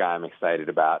definitely a guy I'm excited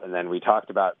about. And then we talked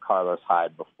about Carlos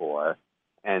Hyde before,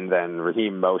 and then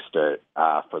Raheem Mostert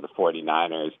for the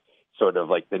 49ers, sort of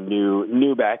like the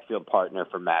new backfield partner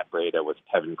for Matt Breida with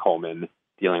Tevin Coleman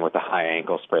dealing with a high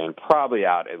ankle sprain, probably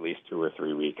out at least 2 or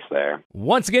 3 weeks there.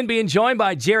 Once again, being joined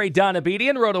by Jerry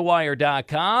Donabedian,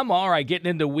 RotoWire.com. All right, getting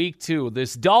into week 2,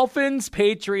 this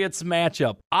Dolphins-Patriots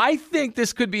matchup. I think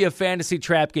this could be a fantasy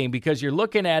trap game because you're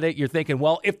looking at it, you're thinking,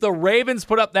 well, if the Ravens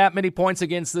put up that many points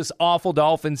against this awful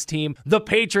Dolphins team, the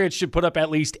Patriots should put up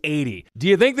at least 80. Do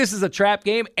you think this is a trap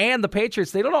game? And the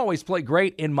Patriots, they don't always play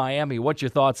great in Miami. What's your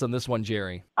thoughts on this one,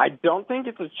 Jerry? I don't think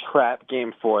it's a trap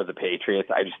game for the Patriots.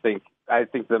 I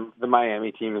think the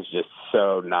Miami team is just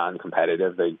so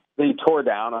non-competitive. They tore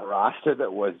down a roster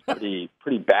that was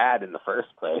pretty bad in the first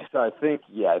place. So I think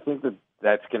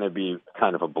that's going to be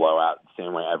kind of a blowout, the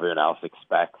same way everyone else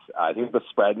expects. I think the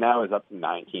spread now is up to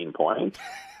 19 points.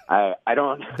 I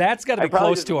don't. That's got to be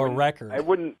close to a record. I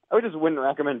just wouldn't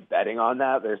recommend betting on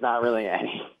that. There's not really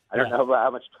any I don't know about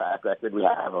how much track record we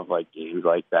have of like games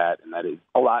like that, and that is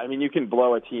a lot. I mean, you can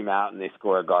blow a team out and they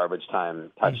score a garbage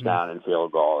time touchdown and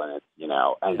field goal, and it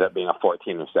ends up being a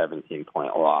 14 or 17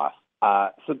 point loss.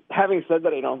 So having said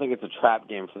that, I don't think it's a trap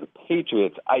game for the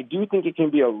Patriots. I do think it can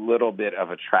be a little bit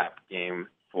of a trap game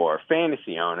for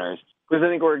fantasy owners. Because I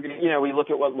think we look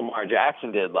at what Lamar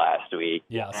Jackson did last week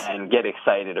and get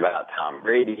excited about Tom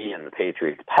Brady and the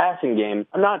Patriots passing game.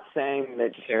 I'm not saying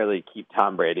necessarily keep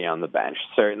Tom Brady on the bench.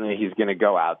 Certainly he's going to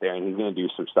go out there and he's going to do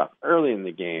some stuff early in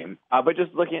the game. But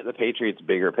just looking at the Patriots'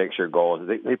 bigger picture goals,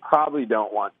 they probably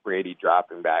don't want Brady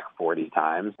dropping back 40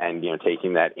 times and,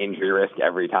 taking that injury risk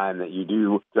every time that you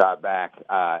do drop back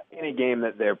in a game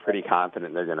that they're pretty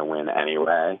confident they're going to win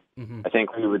anyway. I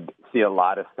think we would see a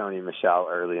lot of Sony Michel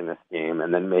early in this game,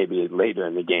 and then maybe later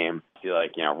in the game, feel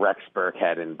like Rex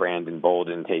Burkhead and Brandon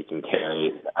Bolden taking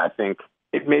carries. I think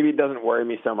it maybe doesn't worry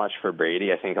me so much for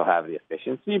Brady. I think he'll have the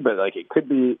efficiency, but it could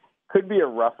be a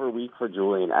rougher week for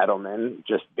Julian Edelman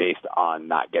just based on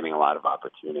not getting a lot of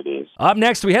opportunities. Up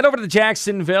next, we head over to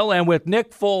Jacksonville, and with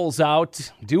Nick Foles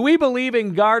out, do we believe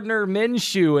in Gardner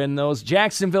Minshew and those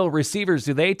Jacksonville receivers?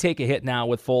 Do they take a hit now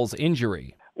with Foles'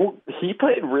 injury? Well, he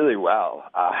played really well.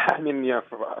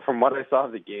 From what I saw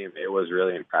of the game, it was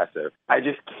really impressive. I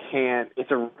just can't.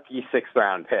 It's a rookie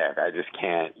 6th-round pick. I just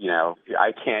can't.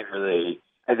 I can't really.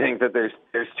 I think that there's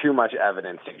too much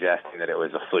evidence suggesting that it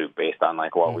was a fluke based on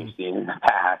what we've seen in the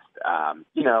past.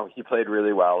 He played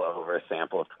really well over a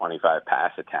sample of 25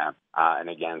 pass attempts and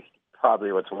against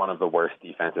probably what's one of the worst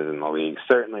defenses in the league.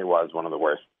 Certainly was one of the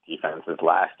worst defenses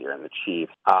last year in the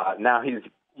Chiefs. Now he's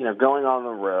going on the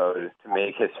road to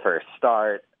make his first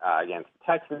start against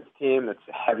the Texans team that's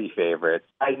a heavy favorite.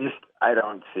 I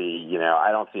don't see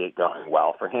it going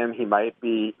well for him. He might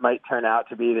turn out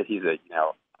to be that he's a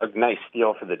nice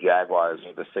steal for the Jaguars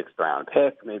with a 6th-round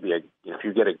pick. Maybe if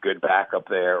you get a good backup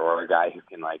there or a guy who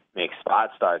can make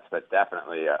spot starts, that's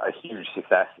definitely a huge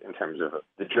success in terms of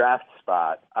the draft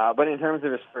spot. But in terms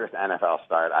of his first NFL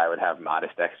start, I would have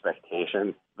modest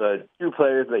expectations. The two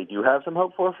players they do have some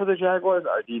hope for the Jaguars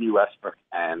are Dede Westbrook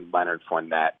and Leonard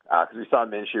Fournette, because we saw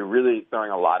Minshew really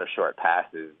throwing a lot of short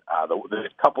passes. The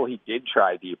couple he did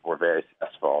try deep were very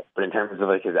successful, but in terms of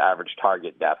his average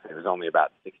target depth, it was only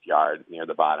about 6 yards near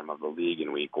the bottom of the league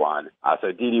in week 1.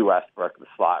 So Dede Westbrook, the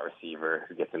slot receiver,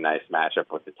 who gets a nice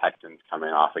matchup with the Texans coming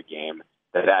off a game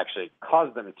that actually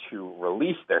caused them to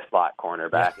release their slot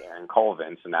cornerback, Aaron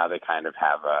Colvin. So now they kind of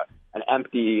have an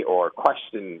empty or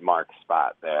question mark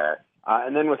spot there.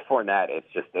 And then with Fournette, it's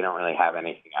just they don't really have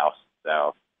anything else.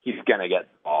 So he's going to get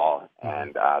the ball,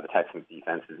 and the Texans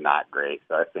defense is not great.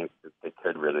 So I think that they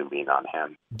could really lean on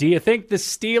him. Do you think the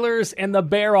Steelers and the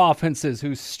Bear offenses,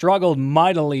 who struggled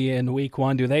mightily in week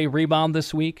 1, do they rebound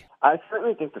this week? I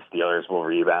certainly think the Steelers will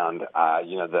rebound.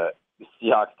 The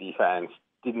Seahawks defense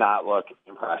did not look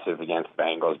impressive against the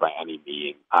Bengals by any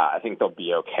means. I think they'll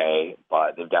be okay,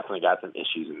 but they've definitely got some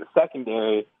issues in the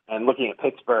secondary. And looking at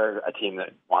Pittsburgh, a team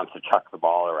that wants to chuck the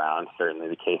ball around, certainly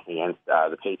the case against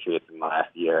the Patriots in the last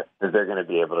year, is they're going to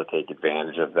be able to take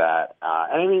advantage of that.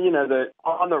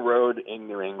 On the road in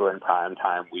New England,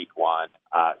 primetime week 1,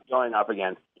 going up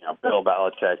against Bill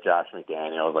Belichick, Josh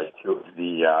McDaniels, two of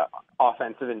the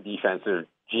offensive and defensive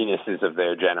geniuses of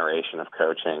their generation of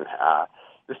coaching.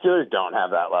 The Steelers don't have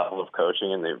that level of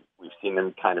coaching, and we've seen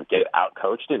them kind of get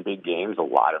out-coached in big games a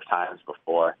lot of times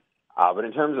before. But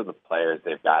in terms of the players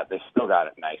they've still got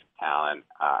a nice talent.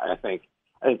 And I think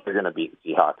they're going to beat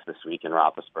the Seahawks this week, and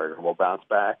Roethlisberger will bounce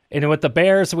back. And with the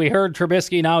Bears, we heard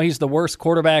Trubisky, now he's the worst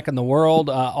quarterback in the world.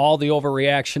 All the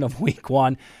overreaction of week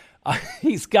 1.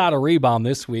 He's got a rebound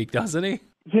this week, doesn't he?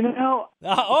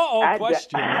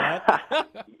 Question that.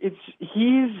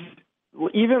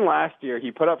 Even last year,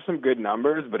 he put up some good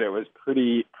numbers, but it was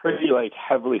pretty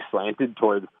heavily slanted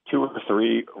towards 2 or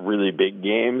 3 really big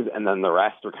games, and then the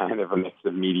rest were kind of a mix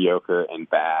of mediocre and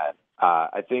bad.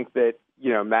 I think that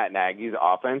Matt Nagy's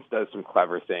offense does some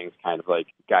clever things, kind of like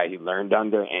the guy he learned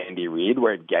under, Andy Reid,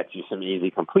 where it gets you some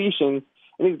easy completions,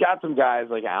 and he's got some guys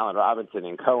like Allen Robinson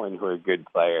and Cohen who are good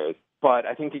players. But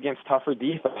I think against tougher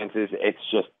defenses, it's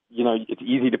just it's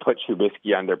easy to put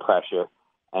Trubisky under pressure.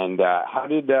 And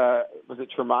was it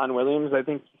Tramon Williams? I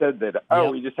think he said that,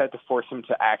 we just had to force him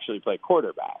to actually play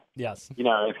quarterback. Yes.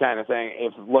 It's kind of saying,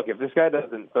 if this guy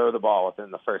doesn't throw the ball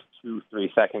within the first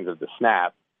 2-3 seconds of the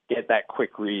snap, get that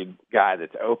quick read guy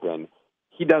that's open,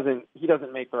 he doesn't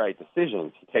make the right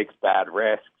decisions. He takes bad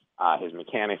risks. His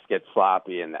mechanics get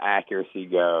sloppy and the accuracy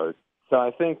goes. So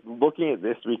I think looking at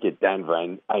this week at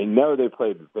Denver, I know they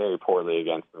played very poorly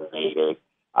against the Raiders.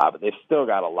 But they've still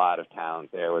got a lot of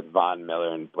talent there with Von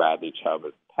Miller and Bradley Chubb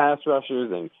as pass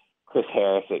rushers and Chris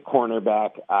Harris at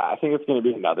cornerback. I think it's going to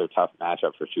be another tough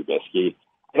matchup for Trubisky.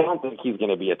 I don't think he's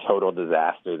going to be a total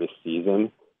disaster this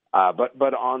season,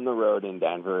 but on the road in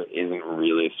Denver isn't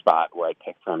really a spot where I'd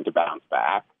pick for him to bounce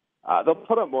back. They'll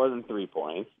put up more than 3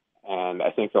 points, and I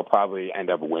think they'll probably end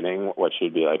up winning what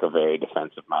should be like a very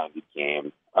defensive-minded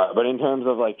game. But in terms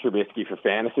of like Trubisky for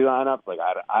fantasy lineup, like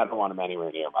I don't want him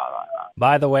anywhere near my lineup.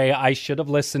 By the way, I should have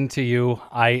listened to you.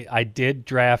 I did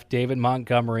draft David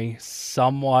Montgomery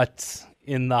somewhat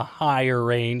in the higher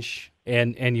range,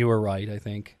 and you were right, I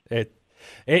think.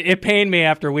 It pained me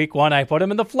after week 1. I put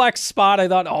him in the flex spot. I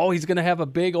thought, he's going to have a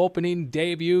big opening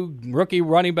debut. Rookie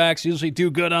running backs usually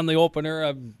do good on the opener.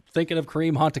 I'm thinking of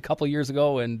Kareem Hunt a couple years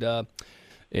ago, and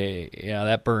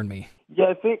that burned me.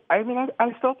 Yeah, I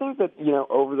still think that,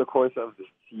 over the course of the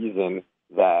season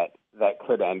that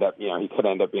could end up, he could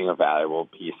end up being a valuable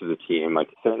piece of the team. Like,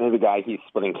 certainly the guy he's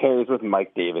splitting carries with,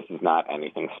 Mike Davis, is not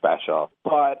anything special.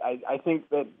 But I think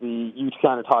that you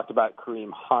kind of talked about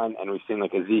Kareem Hunt, and we've seen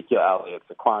like Ezekiel Elliott,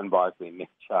 Saquon Barkley, Nick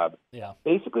Chubb. Yeah.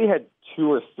 Basically had 2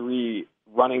 or 3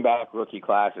 running back rookie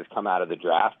classes come out of the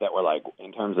draft that were, like,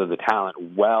 in terms of the talent,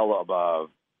 well above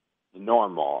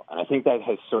normal. And I think that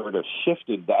has sort of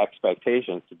shifted the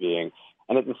expectations to being,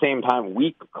 and at the same time,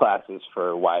 weak classes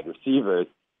for wide receivers.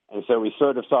 And so we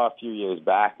sort of saw a few years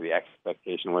back, the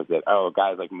expectation was that,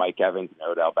 guys like Mike Evans and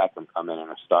Odell Beckham come in and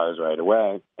are stars right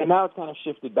away. And now it's kind of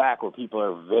shifted back where people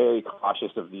are very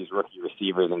cautious of these rookie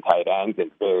receivers and tight ends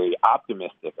and very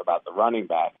optimistic about the running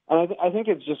back. And I think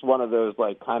it's just one of those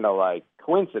kind of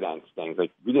coincidence things.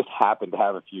 Like, we just happened to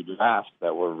have a few drafts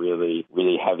that were really,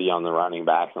 really heavy on the running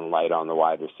backs and light on the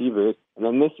wide receivers. And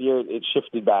then this year, it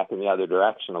shifted back in the other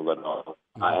direction a little.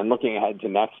 And looking ahead to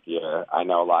next year, I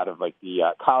know a lot of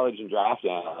the college and draft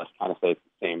analysts kind of say it's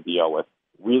the same deal with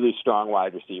really strong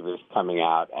wide receivers coming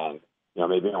out and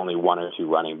maybe only 1 or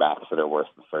 2 running backs that are worth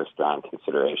the first-round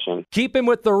consideration. Keeping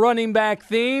with the running back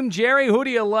theme, Jerry, who do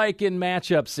you like in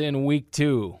matchups in week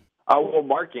 2? Well,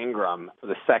 Mark Ingram for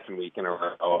the second week in a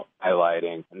row,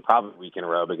 highlighting, and probably week in a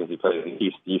row because he plays the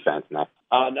Chiefs defense next.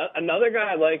 Another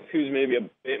guy I like who's maybe a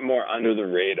bit more under the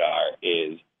radar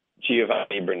is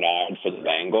Giovanni Bernard for the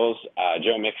Bengals.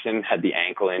 Joe Mixon had the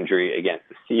ankle injury against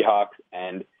the Seahawks,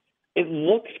 and it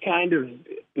looks kind of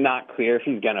not clear if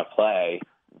he's going to play.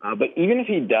 But even if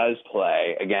he does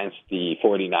play against the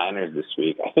 49ers this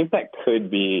week, I think that could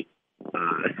be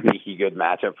a sneaky good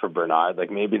matchup for Bernard.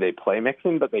 Like, maybe they play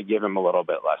Mixon, but they give him a little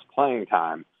bit less playing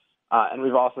time. And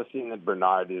we've also seen that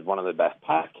Bernard is one of the best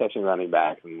pass-catching running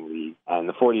backs in the league. And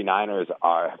the 49ers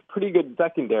are pretty good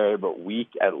secondary, but weak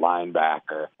at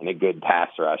linebacker and a good pass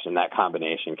rush. And that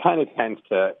combination kind of tends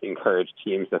to encourage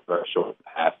teams to throw short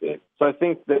passes. So I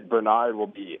think that Bernard will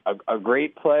be a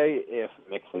great play if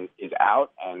Mixon is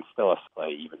out, and still a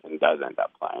play even if he does end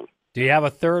up playing. Do you have a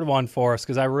third one for us?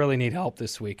 Because I really need help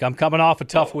this week. I'm coming off a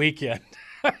tough weekend.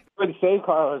 I would say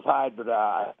Carlos Hyde, but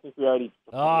I think we already.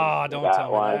 Don't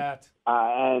tell me that.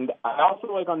 And I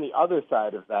also like on the other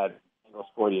side of that Bengals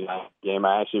 49 game,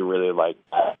 I actually really like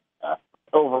that.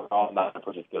 Overall, not a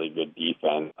particularly good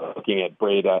defense. Looking at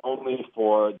Breda only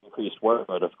for increased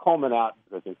workload of Coleman out,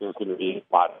 I think there's going to be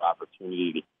a lot of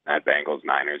opportunity in that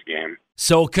Bengals-Niners game.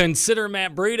 So consider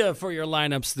Matt Breda for your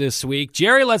lineups this week.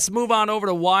 Jerry, let's move on over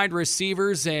to wide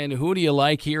receivers, and who do you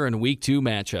like here in Week 2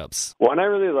 matchups? One I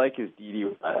really like is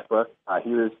Dede Westbrook. He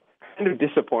was kind of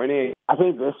disappointing. I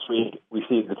think this week we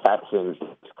see the Texans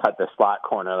cut the slot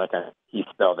corner he's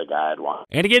still the guy I'd want.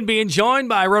 And again, being joined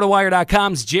by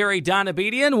RotoWire.com's Jerry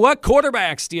Donabedian. What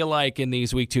quarterbacks do you like in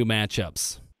these Week 2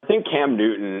 matchups? I think Cam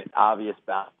Newton, obvious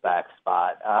bounce back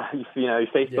spot. He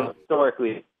faced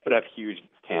historically put up huge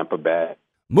Tampa Bay.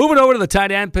 Moving over to the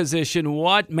tight end position,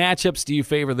 what matchups do you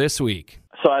favor this week?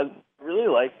 So I really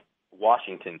like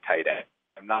Washington tight end.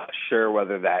 I'm not sure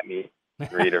whether that means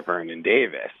Reed or Vernon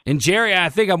Davis. And Jerry, I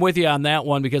think I'm with you on that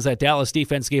one because that Dallas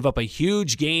defense gave up a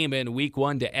huge game in Week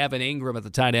 1 to Evan Ingram at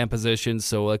the tight end position,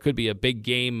 so it could be a big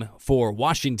game for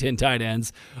Washington tight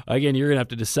ends. Again, you're going to have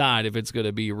to decide if it's going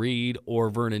to be Reed or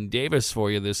Vernon Davis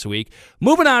for you this week.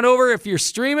 Moving on over, if you're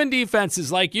streaming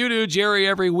defenses like you do, Jerry,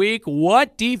 every week,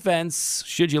 what defense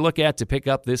should you look at to pick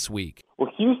up this week?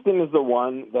 Well, Houston is the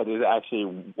one that is actually,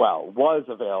 was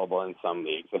available in some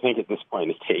leagues. I think at this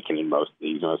point it's taken in most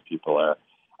leagues.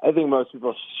 I think most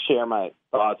people share my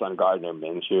thoughts on Gardner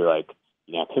Minshew.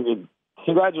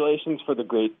 Congratulations for the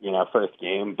great, first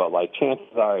game, but chances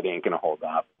are it ain't going to hold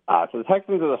up. So the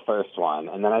Texans are the first one.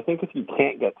 And then I think if you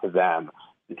can't get to them,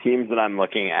 the teams that I'm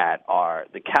looking at are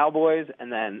the Cowboys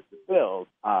and then the Bills.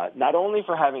 Not only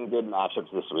for having good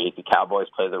matchups this week, the Cowboys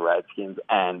play the Redskins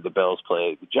and the Bills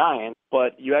play the Giants,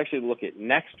 but you actually look at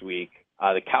next week,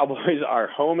 The Cowboys are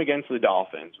home against the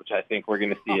Dolphins, which I think we're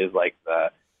going to see is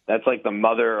that's like the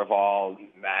mother of all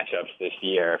matchups this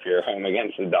year if you're home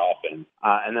against the Dolphins.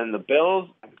 And then the Bills,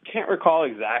 I can't recall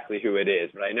exactly who it is,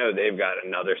 but I know they've got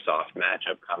another soft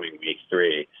matchup coming week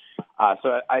 3.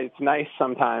 It's nice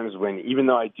sometimes when, even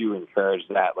though I do encourage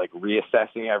that, like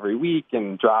reassessing every week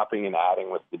and dropping and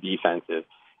adding with the defenses,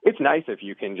 it's nice if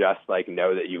you can just like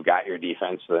know that you've got your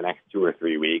defense for the next 2 or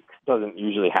 3 weeks. It doesn't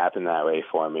usually happen that way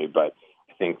for me, but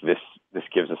I think this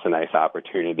gives us a nice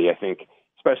opportunity. I think,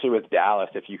 especially with Dallas,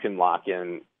 if you can lock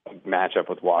in a matchup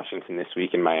with Washington this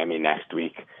week and Miami next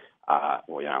week,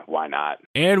 why not?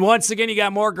 And once again, you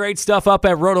got more great stuff up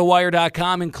at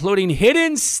rotowire.com, including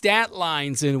hidden stat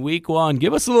lines in week 1.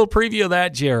 Give us a little preview of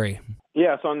that, Jerry.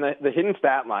 Yeah, so on the hidden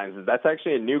stat lines, that's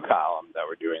actually a new column that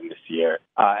we're doing this year.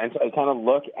 And so I kind of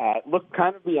look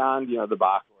kind of beyond, the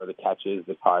box score, the catches,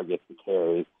 the targets, the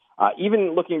carries,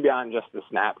 even looking beyond just the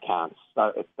snap counts,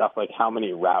 stuff like how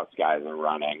many routes guys are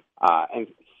running. And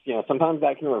sometimes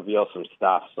that can reveal some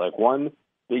stuff. So like one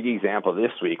big example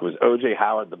this week was O.J.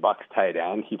 Howard, the Bucs tight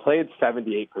end. He played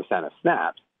 78% of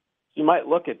snaps. So you might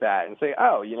look at that and say,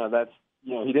 that's,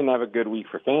 he didn't have a good week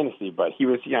for fantasy, but he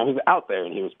was, he was out there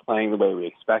and he was playing the way we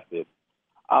expected.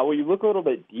 When you look a little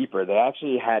bit deeper, they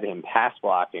actually had him pass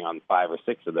blocking on 5 or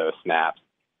 6 of those snaps,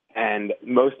 and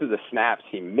most of the snaps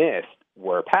he missed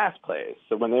were pass plays.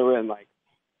 So when they were in like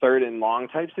 3rd and long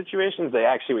type situations, they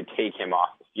actually would take him off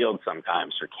the field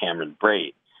sometimes for Cameron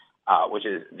Brate, which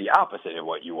is the opposite of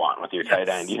what you want with your tight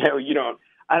end.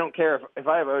 I don't care if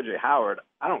I have O.J. Howard,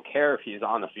 I don't care if he's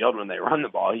on the field when they run the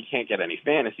ball. He can't get any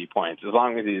fantasy points as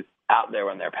long as he's out there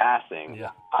when they're passing.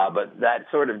 Yeah. But that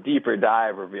sort of deeper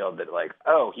dive revealed that,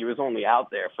 he was only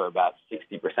out there for about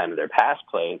 60% of their pass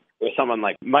plays, where someone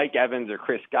like Mike Evans or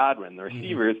Chris Godwin, the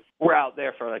receivers, were out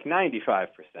there for 95%.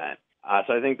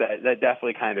 So I think that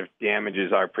definitely kind of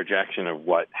damages our projection of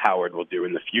what Howard will do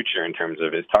in the future in terms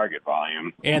of his target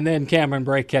volume. And then Cameron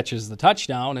Brate catches the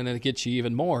touchdown, and it gets you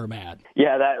even more mad.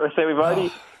 Yeah, we've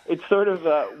already. It's sort of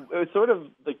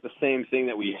like the same thing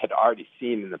that we had already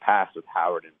seen in the past with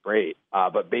Howard and Brate,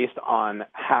 but based on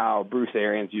how Bruce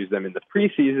Arians used them in the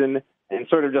preseason. And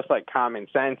sort of just like common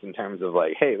sense in terms of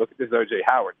hey, look at this O.J.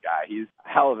 Howard guy. He's a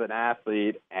hell of an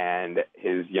athlete, and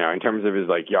his, in terms of his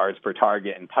yards per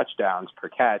target and touchdowns per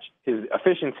catch, his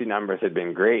efficiency numbers had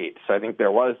been great. So I think there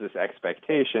was this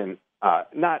expectation,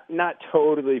 not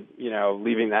totally,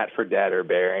 leaving that for dead or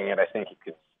burying it. I think it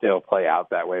could still play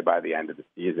out that way by the end of the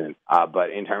season.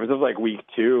 But in terms of week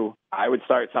 2, I would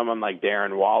start someone like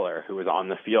Darren Waller, who was on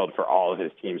the field for all of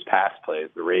his team's pass plays,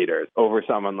 the Raiders, over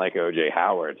someone like O.J.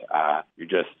 Howard. You're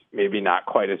just maybe not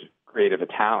quite as great of a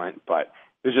talent, but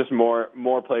there's just more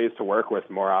plays to work with,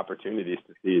 more opportunities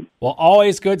to seed. Well,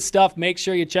 always good stuff. Make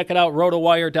sure you check it out,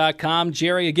 rotowire.com.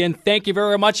 Jerry, again, thank you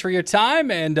very much for your time,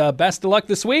 and best of luck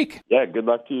this week. Yeah, good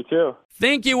luck to you too.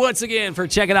 Thank you once again for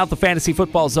checking out the Fantasy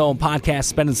Football Zone podcast,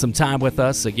 spending some time with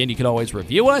us. Again, you can always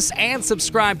review us and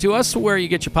subscribe to us where you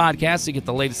get your podcasts. You get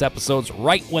the latest episodes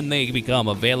right when they become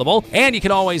available. And you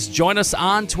can always join us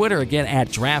on Twitter, again, at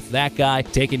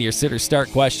DraftThatGuy, taking your sit or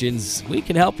start questions. We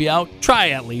can help you out. Try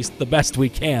at least the best we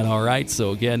can, all right?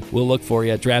 So, again, we'll look for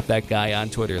you at DraftThatGuy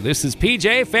on Twitter. This is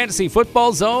PJ, Fantasy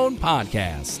Football Zone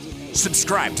podcast.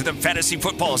 Subscribe to the Fantasy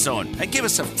Football Zone and give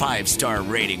us a 5-star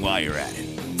rating while you're at it.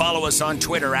 Follow us on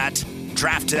Twitter at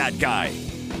DraftThatGuy.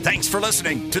 Thanks for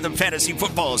listening to the Fantasy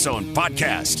Football Zone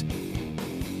podcast.